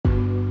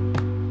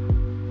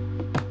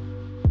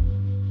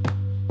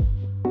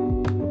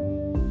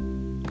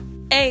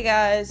Hey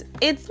guys,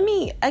 it's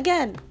me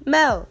again,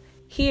 Mel,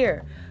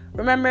 here.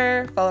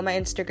 Remember, follow my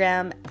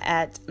Instagram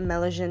at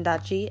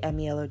melogen.g,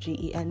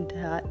 melogen.g,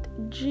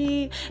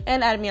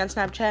 and add me on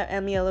Snapchat,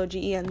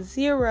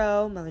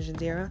 melogen0,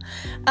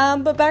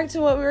 melogen0. But back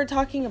to what we were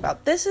talking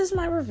about. This is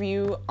my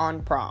review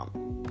on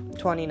prom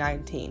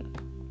 2019.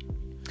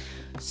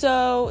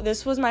 So,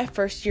 this was my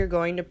first year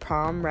going to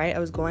prom, right? I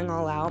was going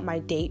all out. My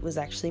date was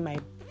actually my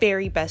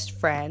very best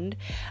friend,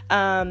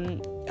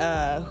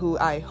 who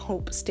I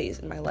hope stays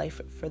in my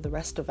life for the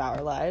rest of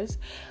our lives.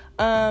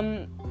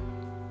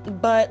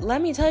 But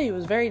let me tell you, it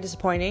was very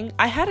disappointing.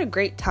 I had a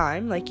great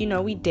time.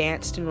 We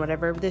danced and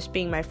whatever. This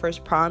being my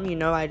first prom,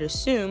 I'd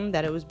assume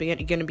that it was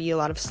going to be a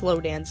lot of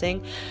slow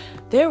dancing.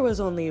 There was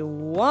only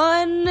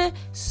one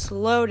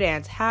slow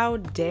dance. How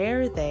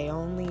dare they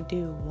only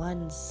do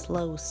one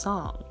slow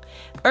song?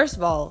 First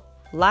of all,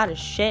 a lot of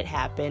shit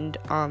happened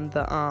on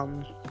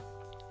the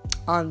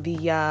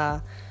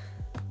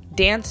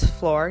dance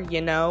floor.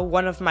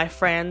 One of my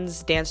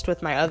friends danced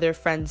with my other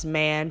friend's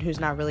man, who's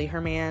not really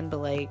her man,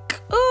 but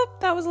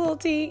that was a little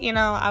tea.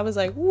 I was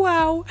like,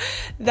 wow,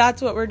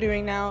 that's what we're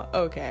doing now.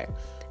 Okay.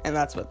 And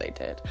that's what they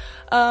did.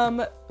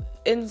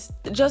 It's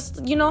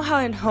just, how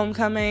in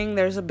homecoming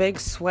there's a big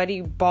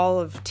sweaty ball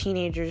of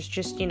teenagers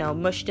just,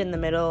 mushed in the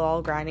middle,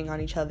 all grinding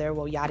on each other,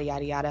 well, yada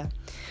yada yada.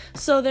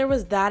 So there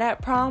was that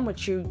at prom,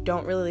 which you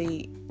don't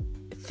really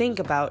think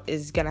about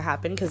is gonna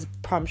happen, because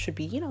prom should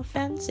be,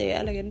 fancy,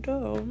 elegant,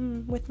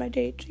 with my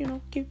date,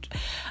 cute.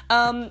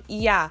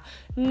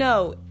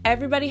 No,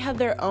 everybody had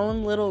their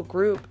own little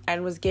group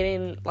and was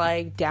getting,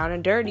 down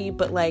and dirty,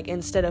 but,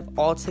 instead of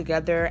all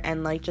together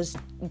and, just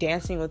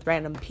dancing with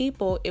random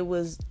people, it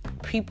was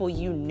people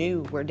you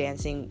knew were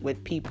dancing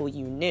with people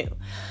you knew.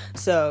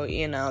 So,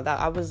 that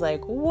I was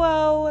like,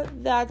 whoa,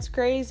 that's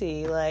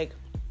crazy.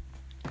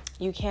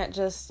 You can't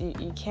just,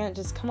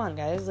 come on,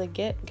 guys,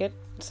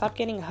 stop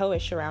getting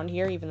hoish around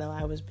here, even though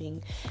I was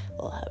being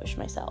a little hoish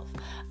myself.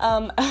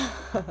 And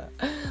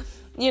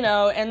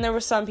there were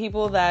some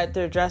people that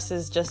their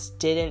dresses just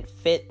didn't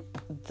fit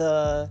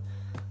the,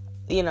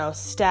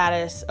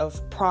 status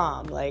of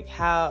prom.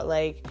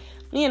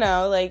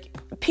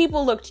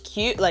 People looked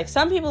cute.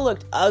 Some people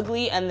looked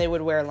ugly and they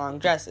would wear long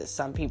dresses.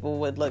 Some people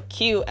would look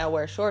cute and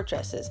wear short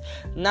dresses.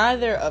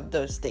 Neither of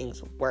those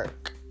things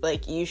work. For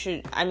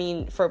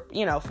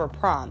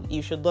prom,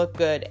 you should look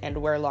good and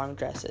wear long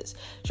dresses.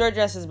 Short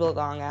dresses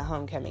belong at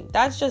homecoming.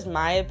 That's just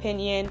my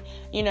opinion.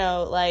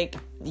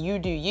 You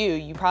do you.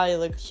 You probably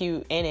look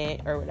cute in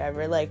it or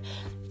whatever.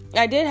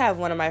 I did have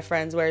one of my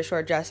friends wear a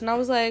short dress, and I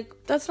was like,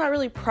 that's not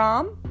really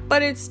prom,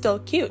 but it's still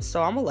cute,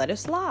 so I'm gonna let it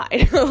slide.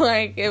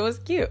 It was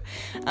cute.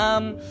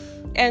 I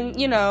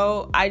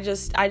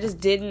just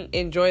didn't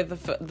enjoy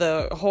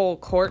the whole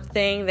court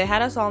thing. They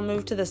had us all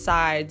move to the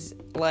sides,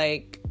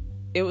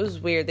 it was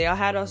weird. They all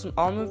had us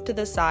all moved to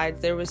the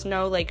sides. There was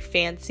no,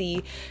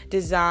 fancy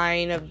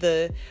design of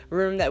the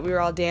room that we were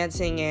all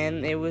dancing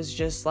in. It was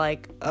just,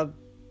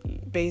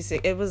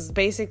 it was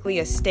basically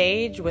a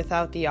stage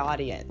without the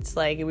audience.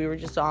 We were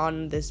just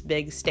on this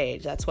big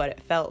stage. That's what it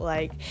felt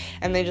like.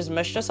 And they just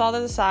mushed us all to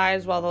the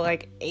sides while the,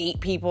 8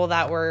 people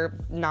that were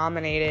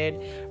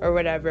nominated or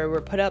whatever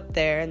were put up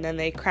there. And then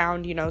they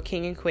crowned,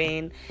 king and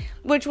queen,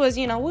 which was,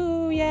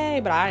 woo, yay.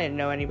 But I didn't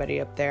know anybody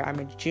up there. I'm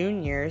a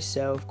junior,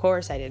 so of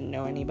course I didn't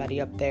know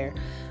anybody up there.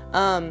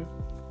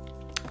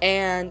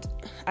 And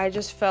I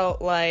just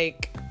felt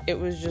like it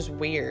was just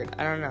weird.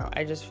 I don't know.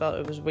 I just felt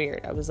it was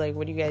weird. I was like,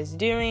 what are you guys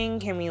doing?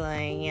 Can we,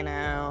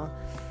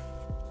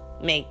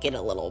 make it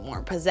a little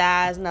more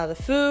pizzazz? Now, the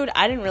food,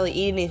 I didn't really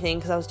eat anything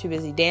because I was too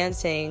busy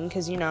dancing,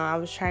 because, I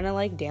was trying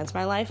to, dance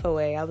my life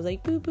away. I was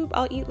like, boop, boop,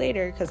 I'll eat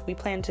later, because we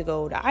planned to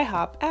go to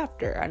IHOP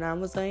after, and I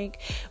was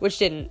like, which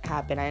didn't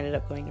happen. I ended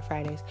up going to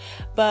Fridays.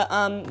 But,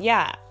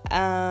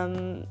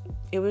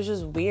 it was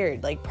just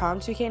weird. Prom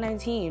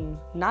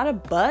 2K19, not a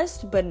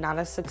bust, but not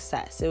a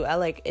success. So,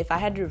 if I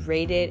had to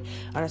rate it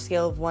on a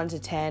scale of 1 to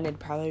 10, it'd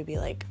probably be,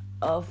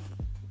 a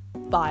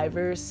 5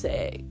 or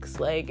 6.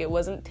 It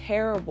wasn't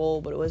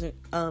terrible, but it wasn't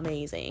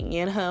amazing,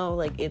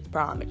 it's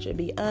prom. It should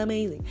be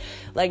amazing.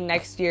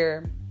 Next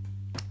year,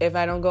 if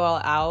I don't go all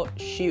out,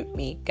 shoot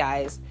me,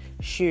 guys.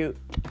 Shoot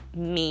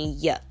me,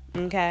 yeah,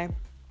 okay?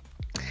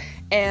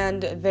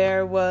 And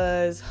there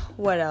was,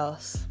 what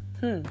else?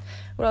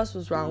 What else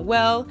was wrong?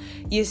 Well,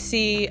 you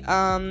see,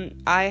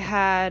 I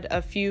had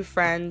a few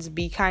friends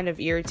be kind of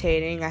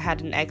irritating. I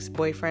had an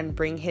ex-boyfriend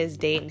bring his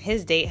date, and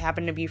his date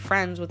happened to be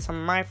friends with some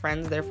of my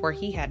friends, therefore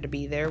he had to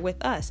be there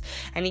with us.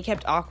 And he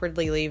kept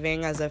awkwardly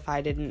leaving as if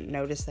I didn't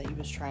notice that he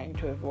was trying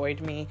to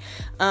avoid me.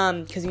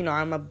 Because,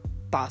 I'm a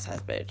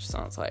boss-ass bitch,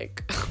 so it's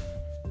like,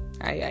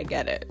 I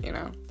get it,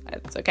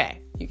 it's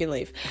okay. You can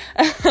leave.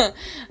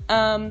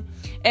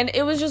 And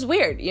it was just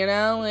weird,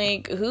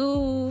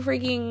 who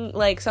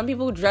freaking, some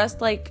people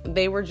dressed like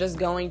they were just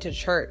going to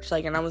church,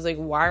 and I was like,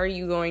 why are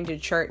you going to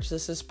church?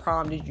 This is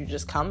prom. Did you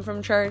just come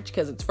from church?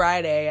 Because it's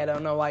Friday. I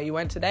don't know why you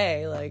went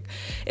today.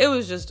 It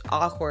was just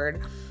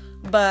awkward.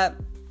 But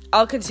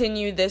I'll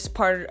continue this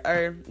part,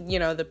 or,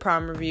 the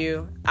prom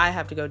review. I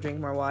have to go drink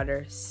more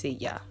water. See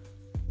ya.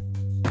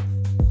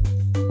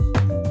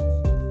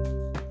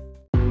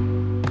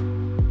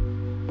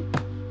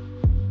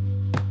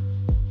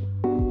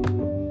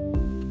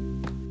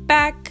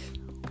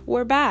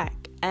 we're back.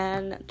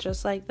 And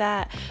just like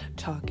that,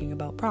 talking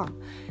about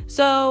prom.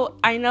 So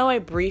I know I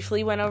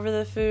briefly went over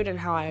the food and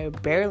how I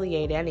barely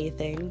ate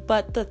anything,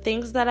 but the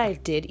things that I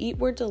did eat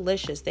were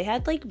delicious. They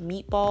had like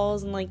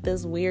meatballs and like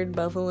this weird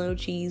buffalo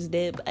cheese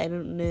dip. I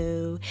don't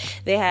know.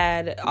 They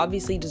had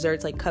obviously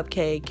desserts like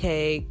cupcake,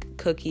 cake,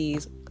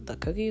 cookies. The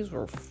cookies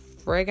were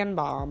friggin'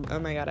 bomb. Oh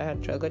my god, I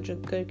had chocolate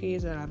chip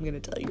cookies, and I'm gonna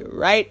tell you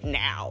right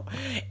now,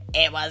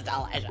 it was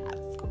delicious.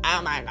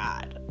 Oh my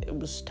god, it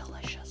was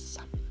delicious.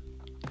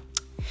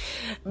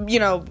 You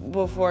know,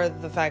 before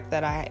the fact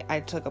that I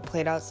took a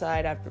plate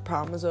outside after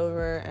prom was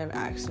over and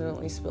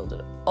accidentally spilled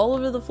it all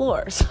over the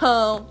floor.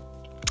 So,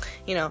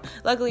 you know,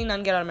 luckily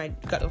none got on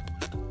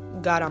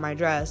my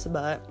dress,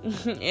 but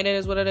it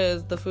is what it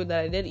is. The food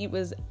that I did eat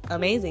was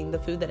amazing. The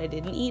food that I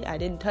didn't eat, I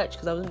didn't touch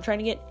because I wasn't trying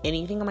to get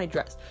anything on my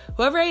dress.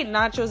 Whoever ate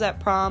nachos at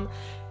prom,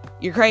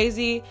 you're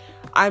crazy.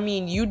 I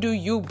mean, you do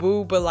you,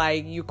 boo, but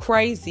like, you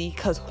crazy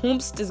because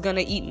whomst is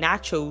gonna eat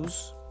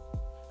nachos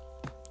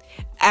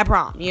at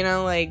prom, you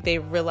know, like, they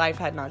real life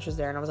had nachos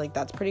there, and I was like,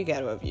 that's pretty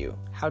ghetto of you.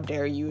 How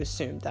dare you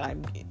assume that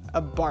I'm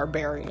a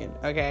barbarian,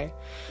 okay?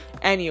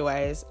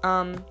 Anyways,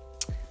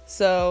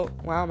 so,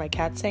 wow, my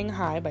cat's saying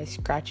hi by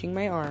scratching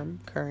my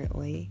arm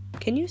currently.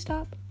 Can you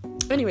stop?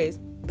 Anyways,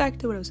 back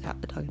to what I was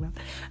talking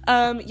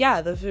about.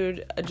 Yeah, the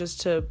food,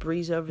 just to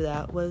breeze over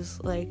that,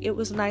 was, like, it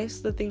was nice,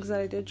 the things that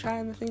I did try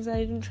and the things that I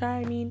didn't try.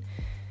 I mean,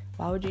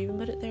 why would you even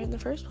put it there in the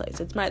first place?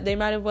 They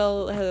might have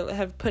well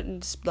have put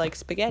in, like,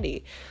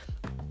 spaghetti.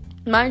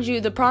 Mind you,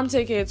 the prom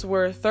tickets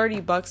were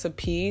 $30 a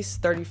piece,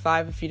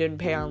 $35 if you didn't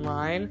pay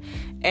online,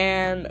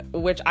 and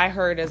which I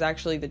heard is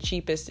actually the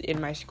cheapest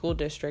in my school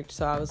district.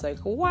 So I was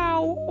like,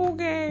 wow,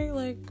 okay,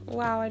 like,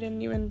 wow, I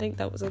didn't even think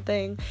that was a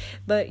thing.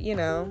 But, you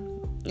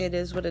know, it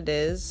is what it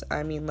is.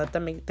 I mean, let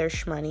them make their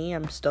shmoney.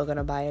 I'm still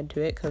gonna buy into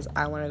it because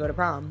I want to go to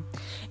prom.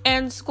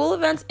 And school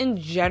events in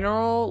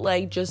general,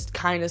 like, just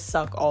kind of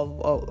suck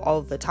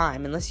all the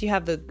time, unless you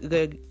have the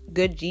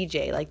good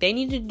DJ. Like, they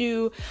need to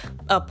do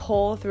a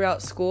poll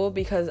throughout school,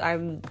 because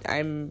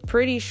I'm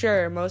pretty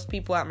sure most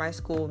people at my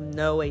school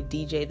know a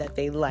DJ that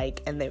they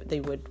like and they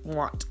would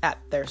want at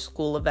their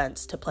school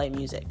events to play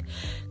music.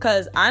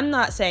 Because I'm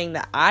not saying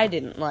that I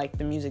didn't like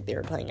the music they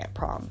were playing at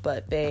prom,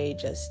 but they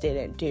just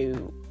didn't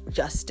do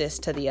justice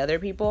to the other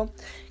people.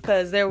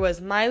 Because there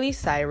was Miley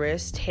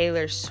Cyrus,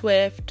 Taylor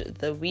Swift,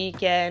 The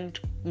Weeknd,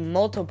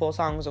 multiple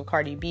songs of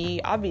Cardi B,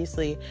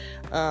 obviously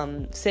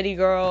City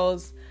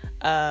Girls,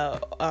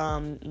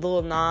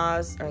 Lil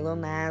Nas,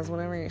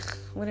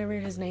 whatever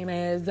his name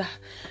is.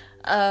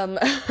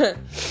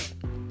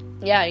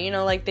 Yeah, you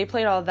know, like, they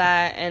played all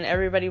that, and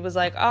everybody was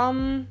like,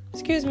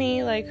 excuse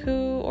me, like,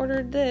 who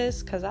ordered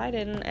this? Because I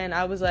didn't. And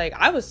I was like,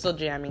 I was still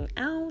jamming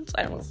out.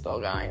 I was still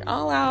going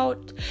all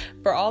out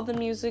for all the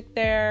music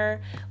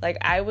there. Like,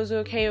 I was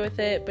okay with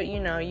it, but, you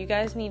know, you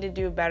guys need to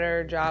do a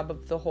better job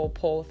of the whole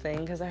poll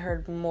thing, because I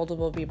heard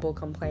multiple people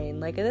complain.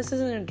 Like, this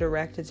isn't a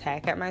direct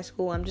attack at my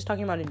school. I'm just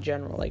talking about in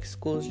general. Like,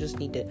 schools just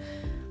need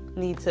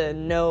to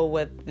know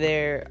what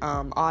their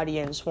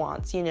audience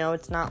wants. You know,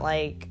 it's not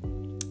like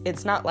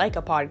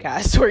a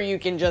podcast where you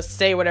can just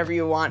say whatever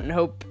you want and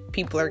hope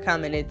people are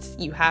coming.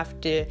 You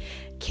have to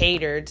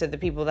cater to the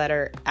people that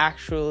are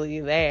actually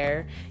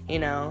there, you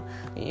know,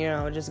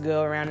 just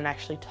go around and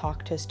actually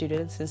talk to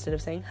students instead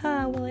of saying,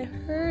 well, I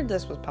heard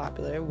this was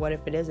popular. What if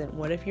it isn't?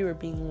 What if you were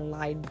being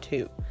lied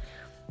to?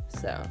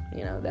 So,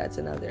 you know, that's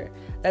another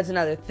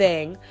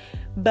thing.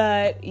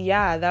 But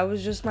yeah, that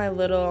was just my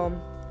little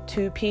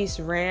two-piece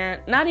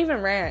rant. Not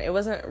even rant, it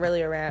wasn't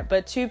really a rant,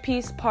 but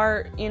two-piece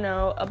part, you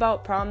know,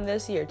 about prom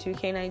this year,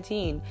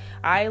 2K19.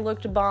 I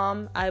looked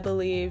bomb, I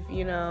believe,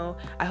 you know.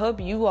 I hope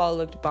you all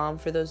looked bomb,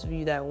 for those of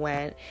you that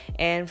went,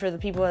 and for the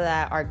people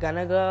that are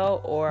gonna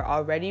go or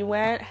already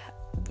went.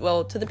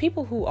 Well, to the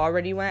people who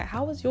already went,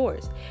 how was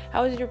yours?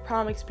 How was your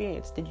prom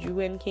experience? Did you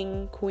win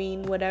king,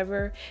 queen,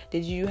 whatever?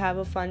 Did you have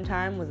a fun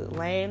time? Was it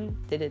lame?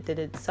 Did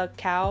it suck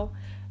cow?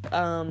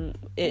 For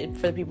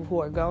the people who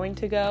are going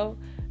to go,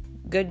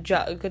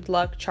 good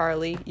luck,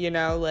 Charlie, you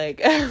know,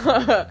 like,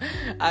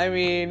 I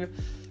mean,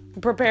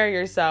 prepare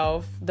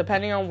yourself.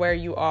 Depending on where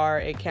you are,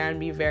 it can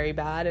be very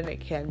bad and it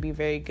can be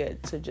very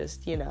good. So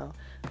just, you know,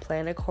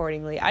 plan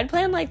accordingly. I'd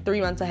plan like 3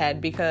 months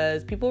ahead,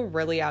 because people are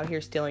really out here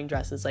stealing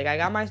dresses. Like, I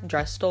got my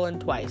dress stolen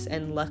twice,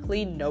 and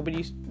luckily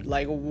nobody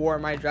like wore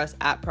my dress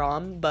at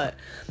prom, but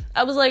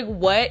I was like,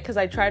 what? Because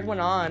I tried one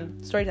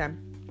on. Story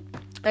time.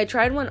 I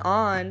tried one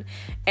on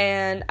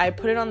and I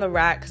put it on the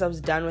rack because I was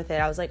done with it.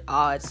 I was like,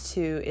 oh, it's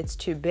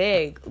too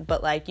big,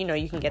 but like, you know,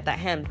 you can get that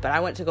hemmed. But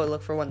I went to go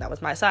look for one that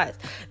was my size.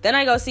 Then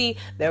I go see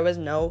there was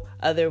no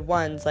other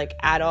ones like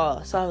at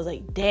all. So I was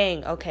like,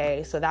 dang,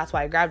 okay. So that's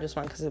why I grabbed this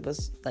one, because it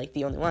was like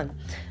the only one.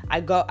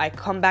 I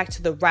come back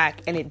to the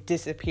rack and it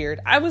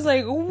disappeared. I was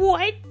like,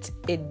 what?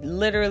 It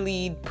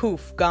literally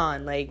poof,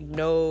 gone. Like,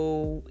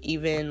 no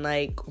even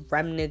like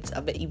remnants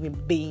of it even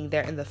being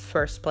there in the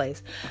first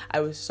place. I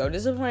was so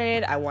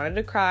disappointed. I wanted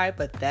to cry,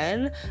 but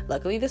then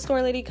luckily the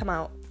store lady came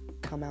out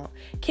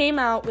came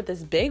out with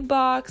this big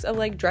box of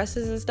like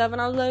dresses and stuff,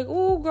 and I was like,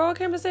 "Ooh, girl,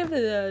 came to save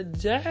the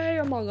day!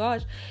 Oh my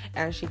gosh!"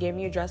 And she gave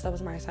me a dress that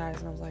was my size,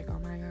 and I was like, "Oh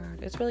my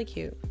god, it's really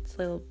cute. It's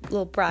a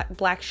little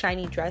black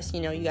shiny dress.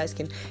 You know, you guys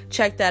can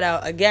check that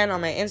out again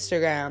on my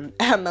Instagram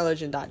at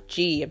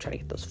melogen.g. I'm trying to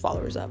get those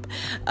followers up.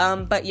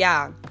 But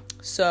yeah."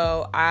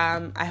 So,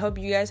 I hope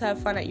you guys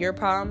have fun at your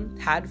prom,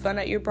 had fun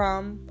at your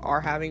prom, are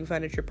having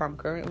fun at your prom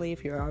currently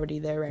if you're already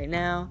there right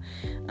now.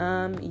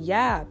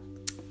 Yeah,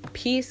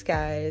 peace,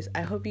 guys.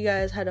 I hope you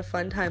guys had a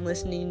fun time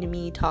listening to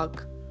me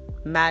talk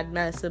mad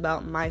mess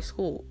about my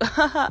school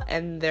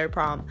and their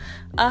prom.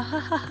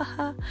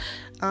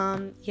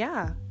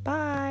 Yeah,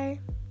 bye.